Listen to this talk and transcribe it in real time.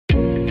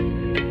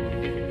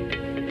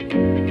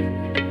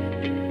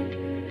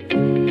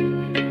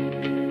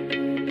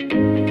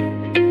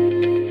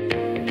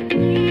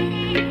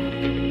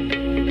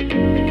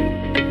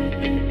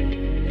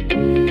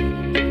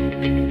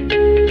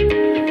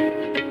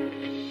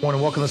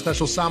welcome to the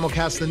special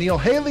simulcast, the Neil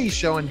Haley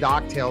Show and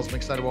Doc Tales. I'm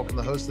excited to welcome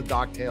the host of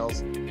Doc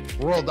Tales,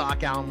 World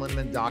Doc Alan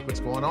Lindeman. Doc, what's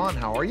going on?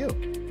 How are you?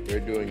 We're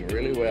doing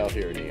really well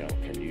here, Neil.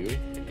 And you?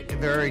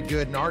 Very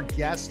good. And our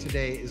guest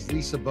today is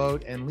Lisa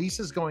Boate, and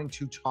Lisa's going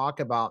to talk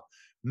about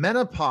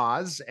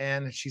menopause,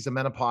 and she's a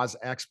menopause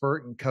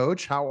expert and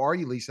coach. How are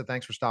you, Lisa?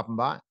 Thanks for stopping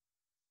by.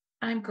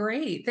 I'm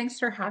great. Thanks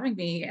for having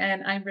me.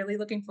 And I'm really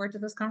looking forward to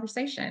this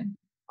conversation.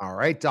 All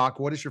right, Doc,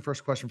 what is your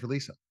first question for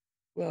Lisa?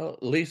 Well,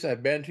 Lisa,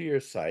 I've been to your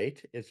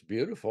site. It's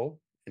beautiful,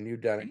 and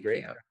you've done a Thank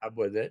great you. job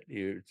with it.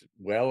 It's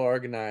well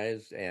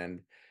organized, and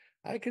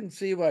I can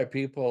see why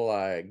people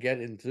get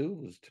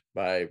enthused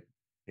by,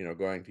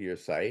 going to your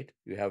site.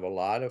 You have a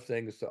lot of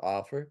things to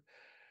offer,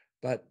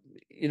 but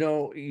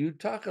you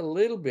talk a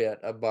little bit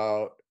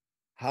about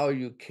how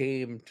you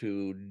came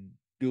to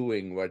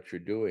doing what you're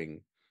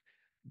doing.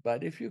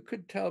 But if you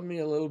could tell me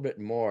a little bit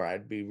more,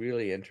 I'd be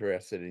really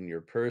interested in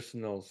your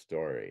personal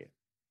story.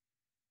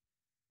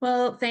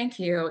 Well, thank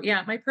you.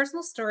 Yeah, my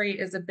personal story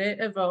is a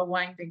bit of a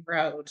winding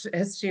road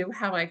as to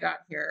how I got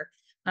here.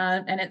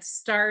 And it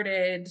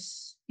started,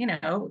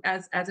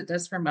 as it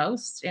does for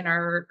most in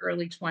our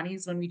early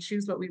 20s when we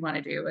choose what we want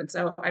to do. And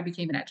so I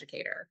became an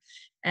educator.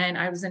 And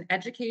I was an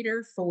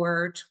educator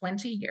for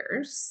 20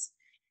 years.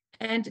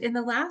 And in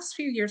the last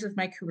few years of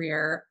my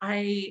career,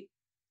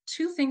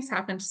 two things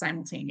happened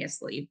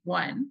simultaneously.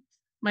 One,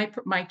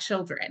 my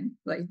children,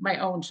 like my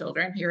own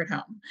children here at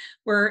home,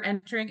 were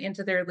entering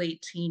into their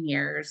late teen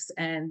years,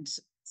 and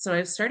so I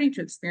was starting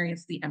to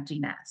experience the empty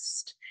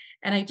nest.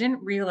 And I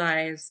didn't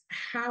realize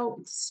how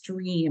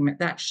extreme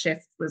that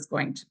shift was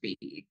going to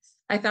be.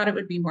 I thought it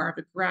would be more of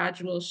a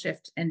gradual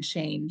shift and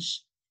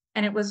change.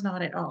 And it was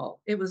not at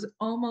all. It was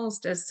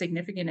almost as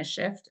significant a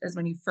shift as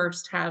when you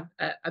first have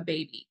a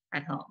baby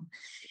at home.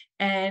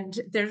 And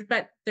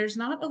there's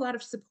not a lot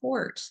of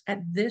support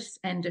at this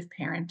end of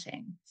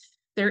parenting.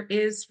 There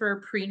is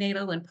for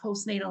prenatal and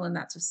postnatal, and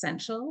that's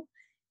essential.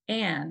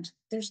 And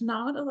there's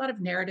not a lot of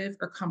narrative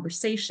or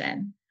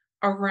conversation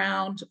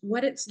around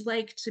what it's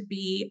like to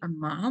be a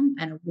mom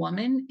and a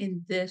woman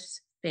in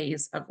this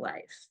phase of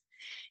life.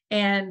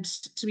 And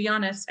to be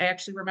honest, I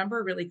actually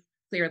remember really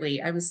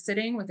clearly, I was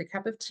sitting with a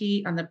cup of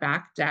tea on the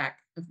back deck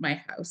of my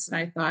house, and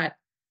I thought,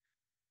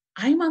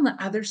 I'm on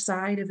the other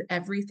side of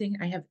everything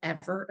I have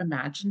ever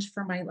imagined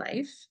for my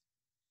life.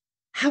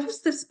 How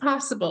is this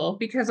possible?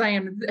 Because I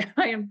am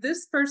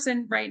this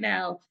person right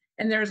now,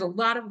 and there's a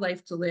lot of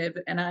life to live,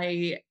 and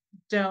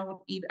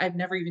I've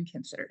never even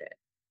considered it.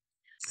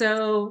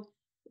 So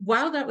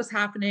while that was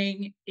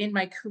happening in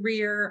my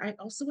career, I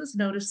also was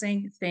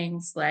noticing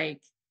things like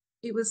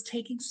it was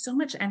taking so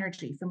much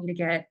energy for me to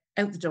get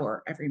out the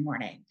door every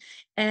morning.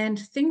 And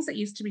things that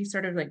used to be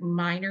sort of like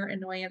minor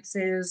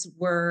annoyances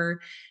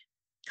were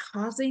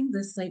causing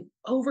this like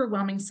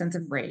overwhelming sense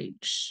of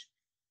rage,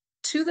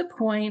 to the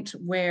point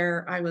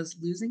where I was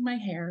losing my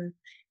hair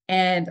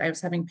and I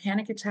was having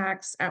panic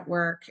attacks at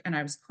work and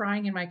I was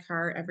crying in my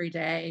car every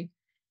day.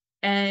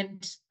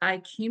 And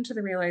I came to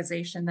the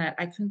realization that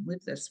I couldn't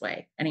live this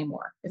way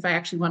anymore. If I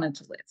actually wanted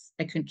to live,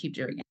 I couldn't keep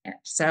doing it.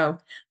 So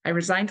I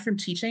resigned from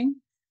teaching.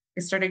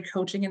 I started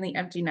coaching in the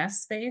empty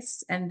nest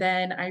space. And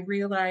then I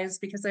realized,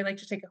 because I like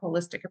to take a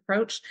holistic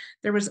approach,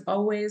 there was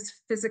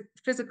always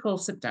physical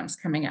symptoms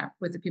coming up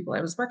with the people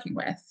I was working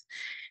with.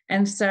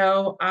 And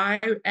so I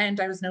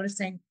was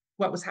noticing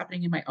what was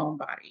happening in my own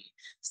body.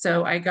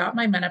 So I got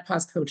my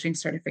menopause coaching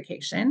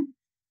certification.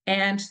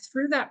 And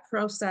through that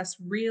process,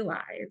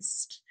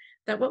 realized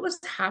that what was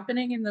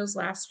happening in those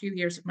last few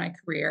years of my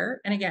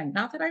career, and again,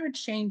 not that I would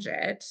change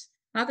it,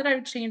 not that I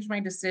would change my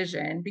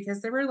decision,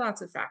 because there were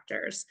lots of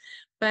factors,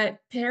 but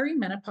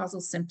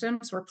perimenopausal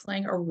symptoms were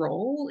playing a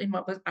role in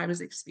I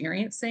was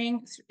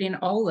experiencing in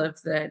all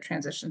of the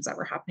transitions that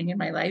were happening in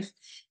my life.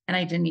 And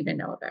I didn't even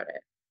know about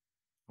it.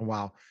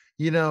 Wow.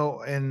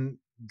 And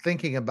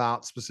thinking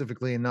about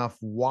specifically enough,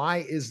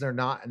 why is there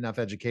not enough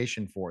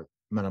education for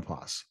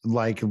menopause?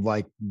 Like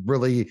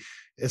really,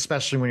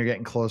 especially when you're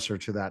getting closer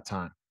to that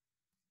time.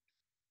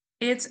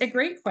 It's a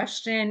great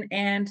question,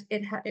 and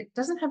it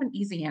doesn't have an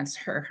easy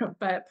answer,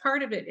 but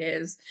part of it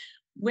is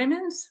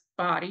women's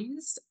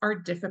bodies are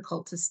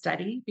difficult to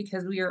study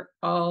because we are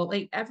all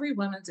like every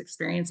woman's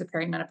experience of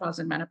perimenopause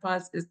and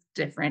menopause is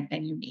different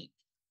and unique.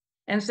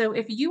 And so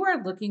if you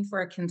are looking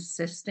for a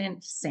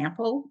consistent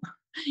sample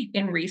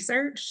in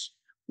research,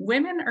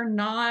 women are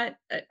not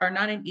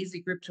an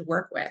easy group to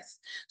work with.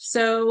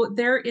 So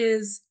there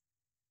is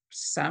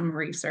some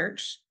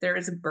research, there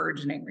is a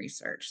burgeoning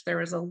research.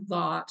 There is a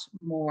lot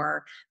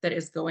more that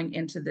is going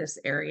into this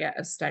area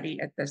of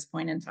study at this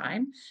point in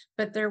time,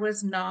 but there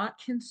was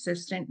not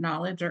consistent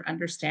knowledge or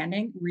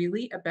understanding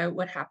really about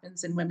what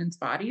happens in women's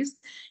bodies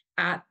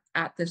at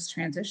this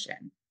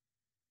transition.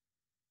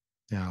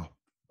 Yeah.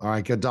 All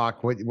right, good,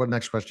 Doc. What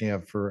next question you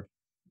have for?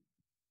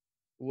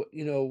 What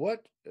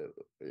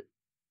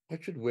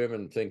should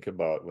women think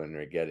about when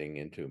they're getting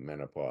into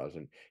menopause?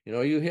 And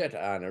you hit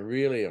on a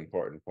really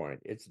important point.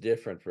 It's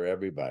different for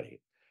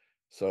everybody.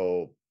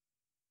 So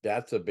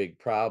that's a big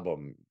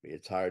problem.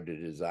 It's hard to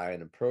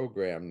design a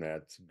program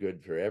that's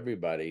good for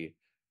everybody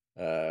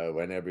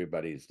when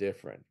everybody's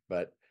different.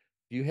 But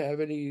do you have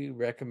any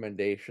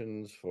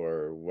recommendations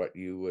for what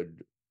you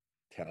would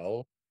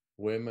tell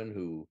women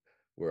who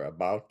were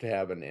about to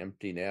have an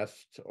empty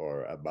nest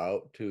or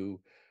about to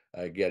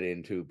get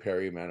into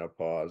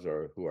perimenopause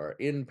or who are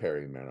in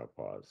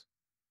perimenopause?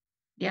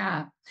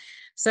 Yeah.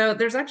 So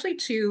there's actually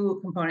two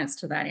components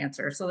to that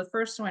answer. So the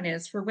first one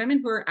is for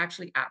women who are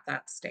actually at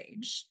that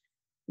stage,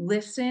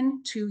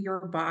 listen to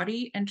your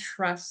body and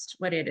trust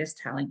what it is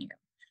telling you,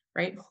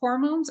 right?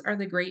 Hormones are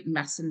the great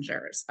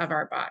messengers of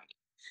our body.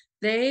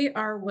 They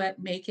are what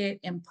make it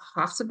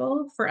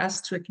impossible for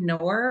us to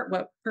ignore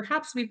what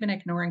perhaps we've been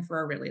ignoring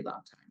for a really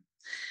long time.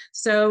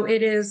 So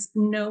it is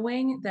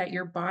knowing that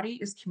your body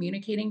is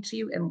communicating to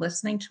you and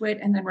listening to it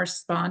and then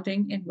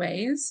responding in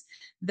ways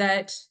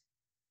that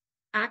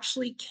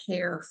actually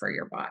care for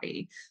your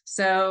body.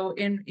 So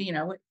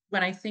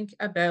when I think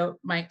about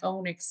my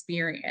own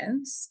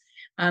experience,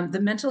 the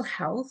mental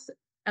health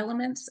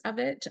elements of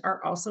it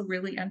are also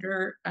really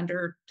under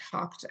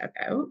talked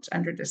about,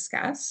 under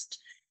discussed.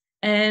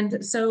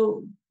 And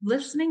so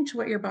listening to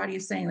what your body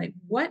is saying, like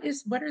what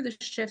are the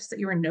shifts that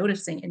you are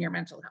noticing in your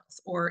mental health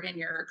or in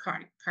your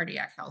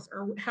cardiac health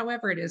or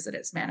however it is that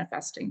it's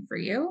manifesting for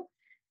you,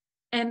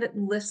 and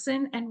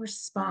listen and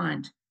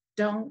respond.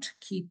 Don't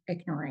keep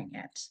ignoring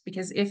it,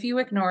 because if you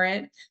ignore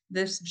it,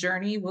 this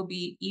journey will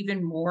be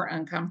even more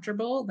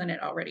uncomfortable than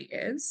it already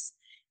is.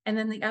 And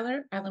then the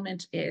other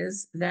element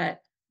is that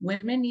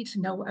women need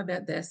to know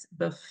about this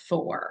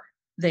before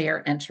they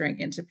are entering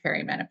into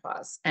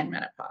perimenopause and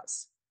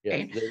menopause. Yes,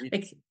 Okay. they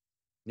Like,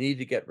 need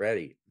to get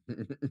ready.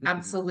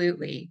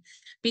 absolutely.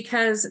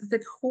 Because the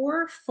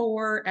core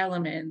four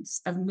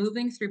elements of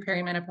moving through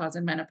perimenopause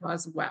and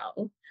menopause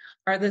well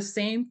are the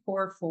same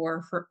core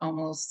four for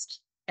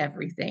almost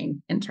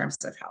everything in terms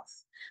of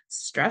health: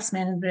 stress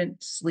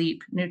management,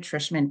 sleep,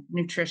 nutrition,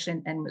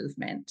 and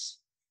movement.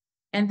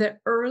 And the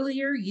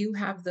earlier you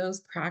have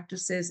those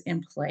practices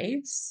in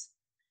place,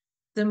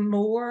 the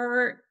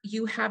more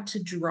you have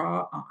to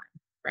draw on,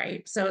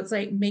 right? So it's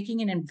like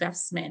making an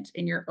investment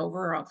in your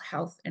overall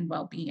health and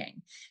well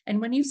being.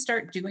 And when you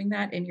start doing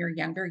that in your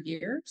younger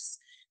years,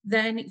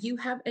 then you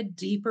have a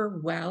deeper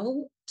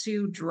well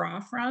to draw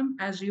from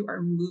as you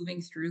are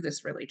moving through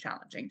this really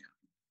challenging time.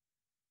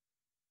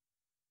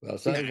 Well,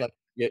 it sounds Yeah.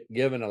 like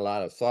given a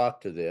lot of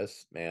thought to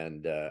this,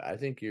 and I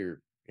think you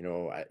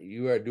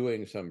are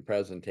doing some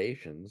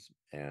presentations,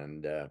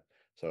 and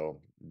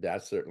so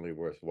that's certainly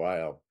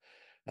worthwhile.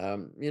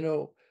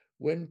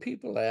 When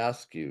people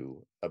ask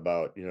you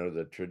about,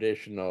 the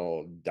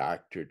traditional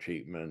doctor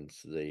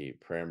treatments, the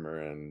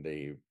Premarin,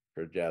 the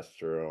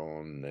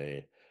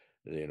progesterone,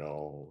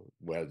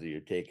 whether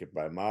you take it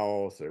by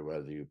mouth or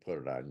whether you put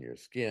it on your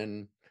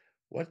skin,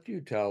 what do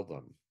you tell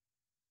them?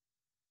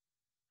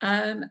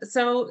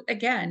 So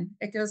again,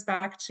 it goes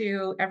back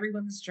to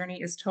everyone's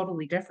journey is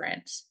totally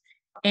different.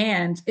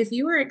 And if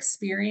you are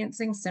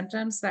experiencing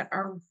symptoms that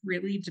are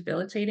really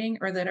debilitating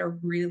or that are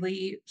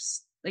really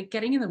like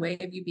getting in the way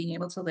of you being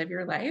able to live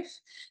your life,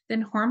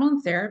 then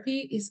hormone therapy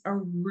is a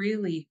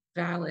really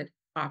valid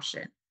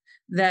option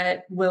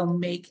that will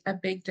make a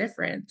big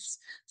difference.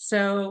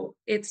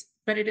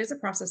 But it is a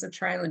process of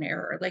trial and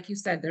error. Like you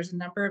said, there's a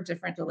number of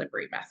different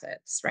delivery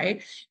methods,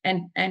 right?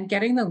 And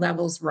getting the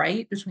levels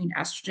right between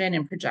estrogen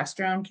and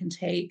progesterone can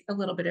take a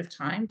little bit of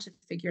time to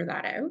figure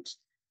that out.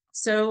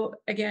 So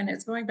again,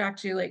 it's going back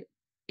to like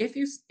if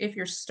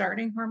you're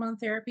starting hormone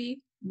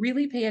therapy,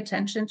 really pay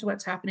attention to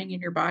what's happening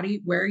in your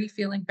body. Where are you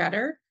feeling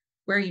better?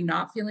 Where are you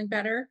not feeling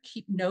better?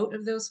 Keep note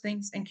of those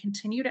things and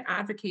continue to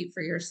advocate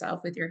for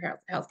yourself with your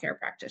healthcare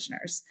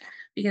practitioners.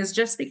 Because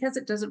just because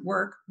it doesn't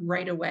work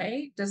right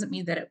away doesn't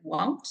mean that it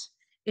won't.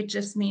 It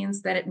just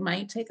means that it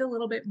might take a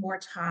little bit more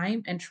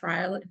time and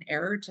trial and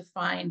error to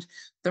find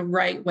the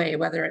right way,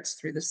 whether it's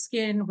through the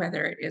skin,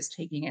 whether it is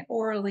taking it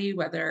orally,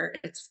 whether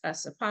it's a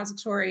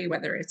suppository,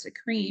 whether it's a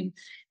cream.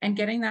 And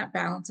getting that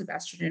balance of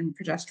estrogen and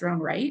progesterone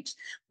right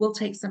will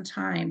take some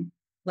time.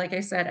 Like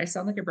I said, I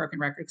sound like a broken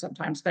record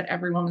sometimes, but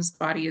everyone's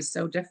body is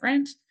so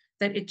different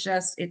that it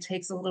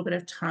takes a little bit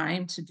of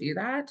time to do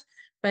that.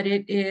 But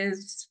it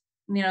is,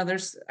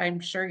 I'm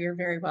sure you're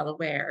very well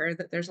aware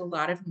that there's a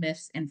lot of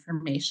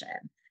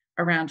misinformation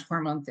around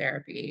hormone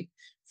therapy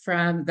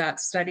from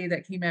that study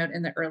that came out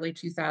in the early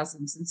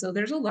 2000s. And so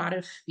there's a lot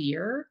of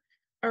fear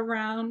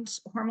around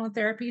hormone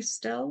therapy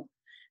still.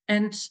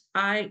 And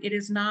it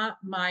is not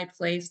my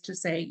place to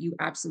say you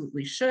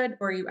absolutely should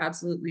or you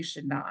absolutely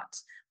should not.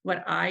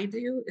 What I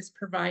do is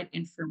provide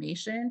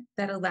information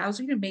that allows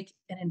you to make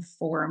an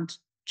informed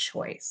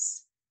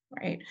choice,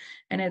 right?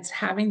 And it's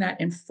having that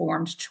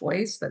informed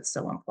choice that's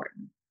so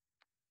important.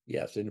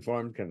 Yes,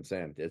 informed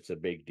consent, it's a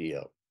big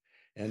deal.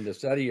 And the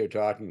study you're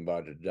talking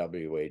about at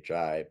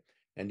WHI,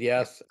 and Yeah.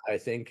 yes, I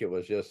think it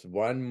was just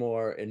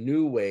a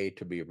new way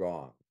to be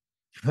wrong.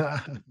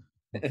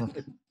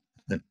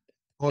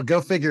 Well,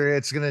 go figure.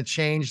 It's going to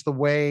change the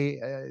way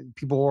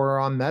people are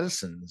on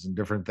medicines and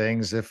different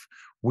things. If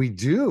we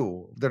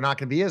do, they're not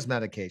going to be as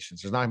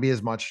medications. There's not going to be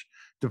as much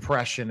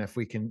depression if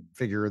we can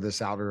figure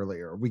this out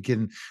earlier. We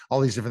can, all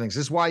these different things.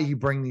 This is why you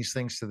bring these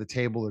things to the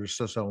table that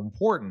are so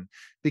important,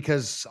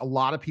 because a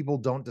lot of people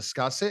don't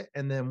discuss it.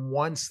 And then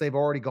once they've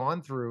already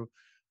gone through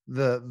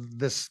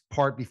this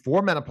part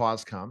before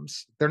menopause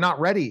comes, they're not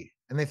ready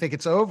and they think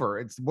it's over.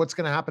 It's what's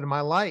going to happen in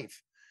my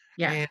life.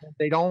 Yeah. And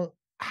they don't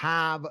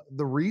have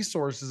the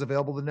resources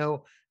available to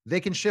know they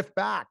can shift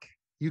back.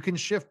 You can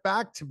shift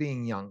back to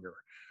being younger.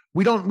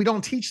 We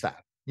don't teach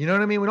that. You know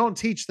what I mean? We don't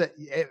teach that,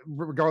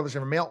 regardless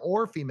of a male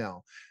or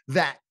female,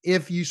 that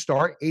if you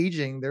start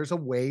aging, there's a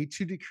way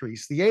to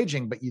decrease the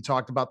aging. But you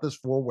talked about those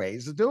 4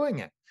 ways of doing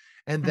it.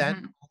 And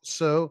then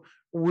also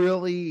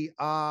really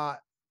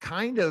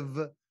kind of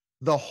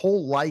the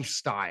whole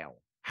lifestyle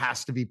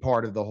has to be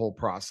part of the whole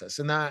process.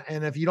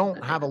 And if you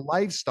don't have a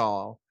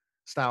lifestyle,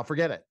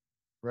 forget it.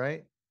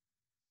 Right?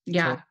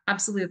 Yeah, So,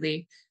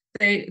 absolutely.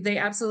 They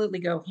absolutely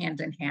go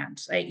hand in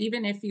hand.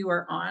 Even if you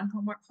are on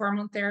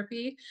hormone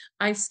therapy,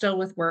 I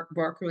still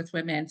work with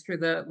women through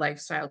the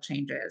lifestyle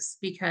changes,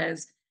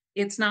 because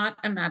it's not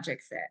a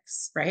magic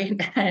fix, right?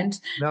 And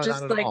no, not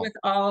just at like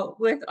all.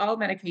 with all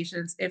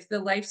medications, if the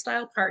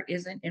lifestyle part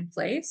isn't in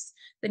place,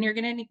 then you're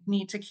going to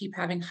need to keep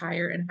having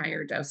higher and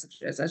higher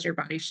dosages as your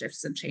body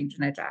shifts and changes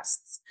and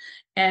adjusts.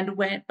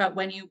 But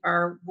when you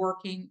are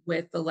working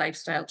with the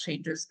lifestyle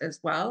changes as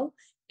well,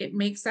 it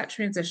makes that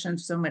transition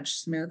so much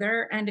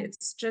smoother, and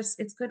it's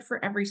good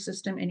for every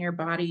system in your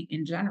body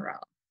in general.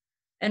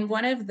 And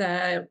one of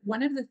the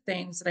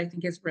things that I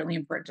think is really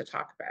important to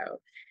talk about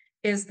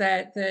is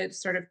that the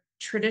sort of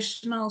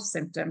traditional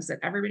symptoms that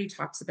everybody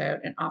talks about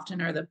and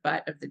often are the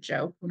butt of the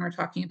joke when we're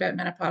talking about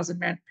menopause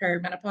and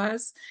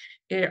perimenopause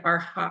are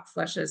hot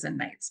flushes and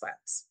night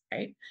sweats,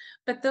 right?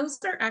 But those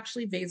are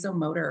actually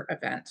vasomotor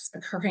events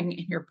occurring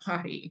in your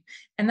body.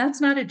 And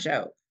that's not a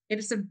joke. It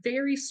is a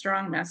very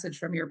strong message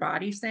from your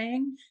body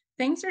saying,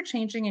 things are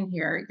changing in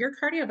here. Your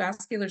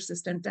cardiovascular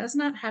system does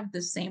not have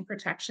the same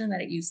protection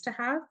that it used to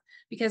have,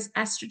 because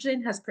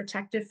estrogen has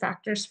protective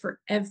factors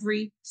for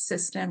every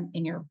system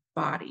in your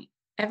body,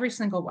 every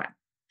single one.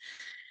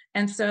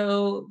 And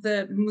so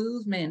the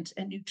movement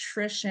and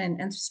nutrition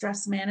and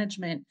stress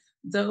management,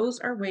 those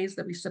are ways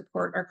that we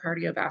support our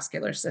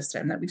cardiovascular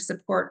system, that we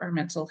support our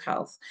mental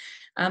health,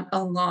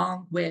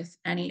 along with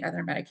any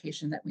other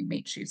medication that we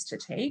may choose to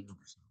take.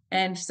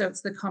 And so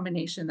it's the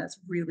combination that's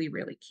really,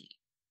 really key.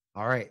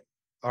 All right.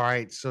 All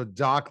right. So,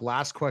 Doc,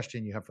 last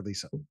question you have for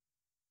Lisa.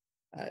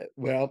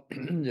 Well,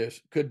 there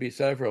could be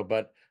several,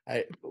 but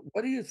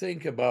what do you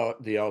think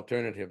about the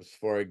alternatives?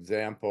 For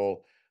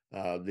example,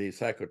 the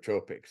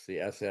psychotropics, the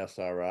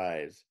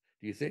SSRIs.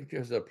 Do you think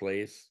there's a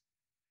place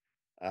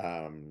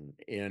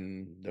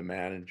in the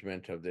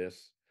management of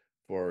this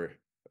for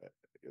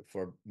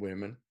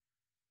women?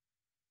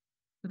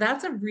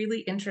 That's a really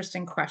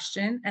interesting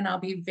question. And I'll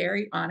be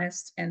very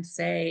honest and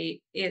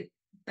say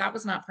that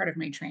was not part of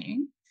my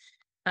training.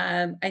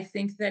 I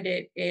think that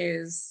it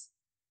is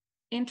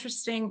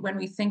interesting when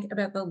we think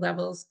about the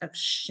levels of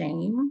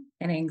shame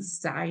and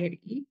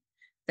anxiety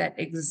that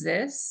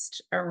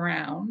exist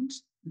around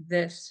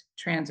this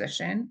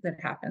transition that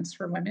happens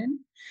for women.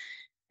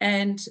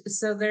 And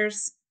so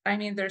there's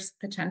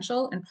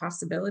potential and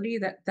possibility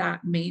that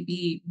may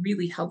be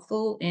really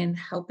helpful in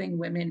helping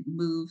women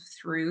move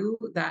through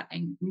that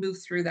and move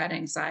through that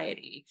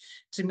anxiety,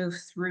 to move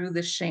through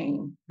the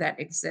shame that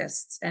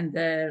exists and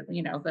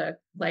the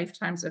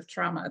lifetimes of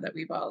trauma that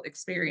we've all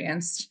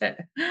experienced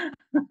that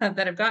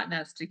have gotten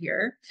us to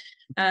here,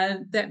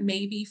 that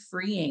may be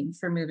freeing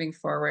for moving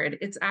forward.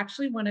 It's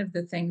actually one of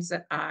the things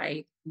that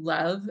I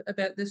love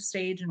about this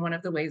stage, and one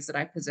of the ways that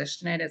I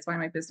position it. It's why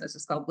my business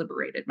is called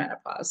Liberated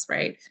Menopause,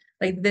 right?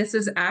 Like, this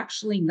is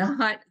actually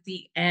not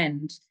the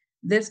end.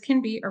 This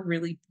can be a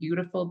really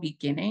beautiful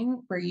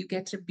beginning where you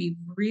get to be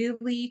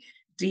really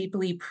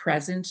deeply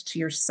present to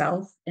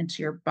yourself and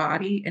to your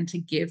body, and to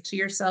give to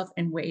yourself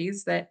in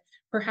ways that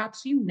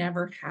perhaps you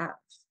never have.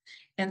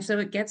 And so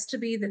it gets to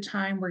be the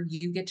time where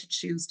you get to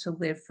choose to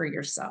live for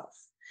yourself.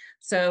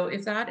 So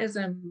if that is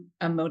a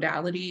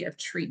modality of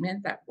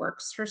treatment that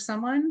works for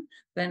someone,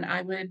 then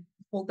I would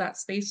hold that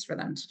space for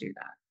them to do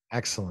that.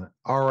 Excellent.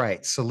 All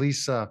right. So,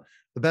 Lisa,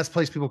 the best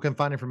place people can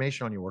find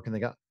information on you, where can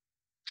they go?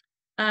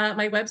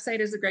 My website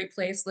is a great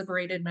place,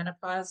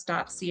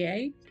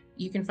 liberatedmenopause.ca.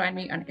 You can find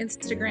me on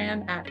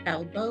Instagram at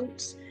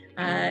lboat,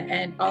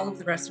 and all of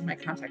the rest of my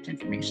contact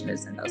information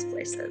is in those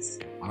places.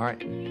 All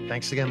right.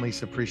 Thanks again,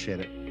 Lisa. Appreciate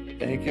it.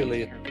 Thank you,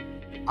 Lisa.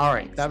 All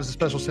right. That was a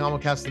special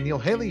simulcast of the Neil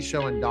Haley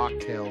Show and Doc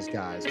Tales,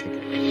 guys. Take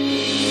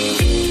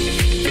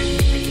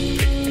care.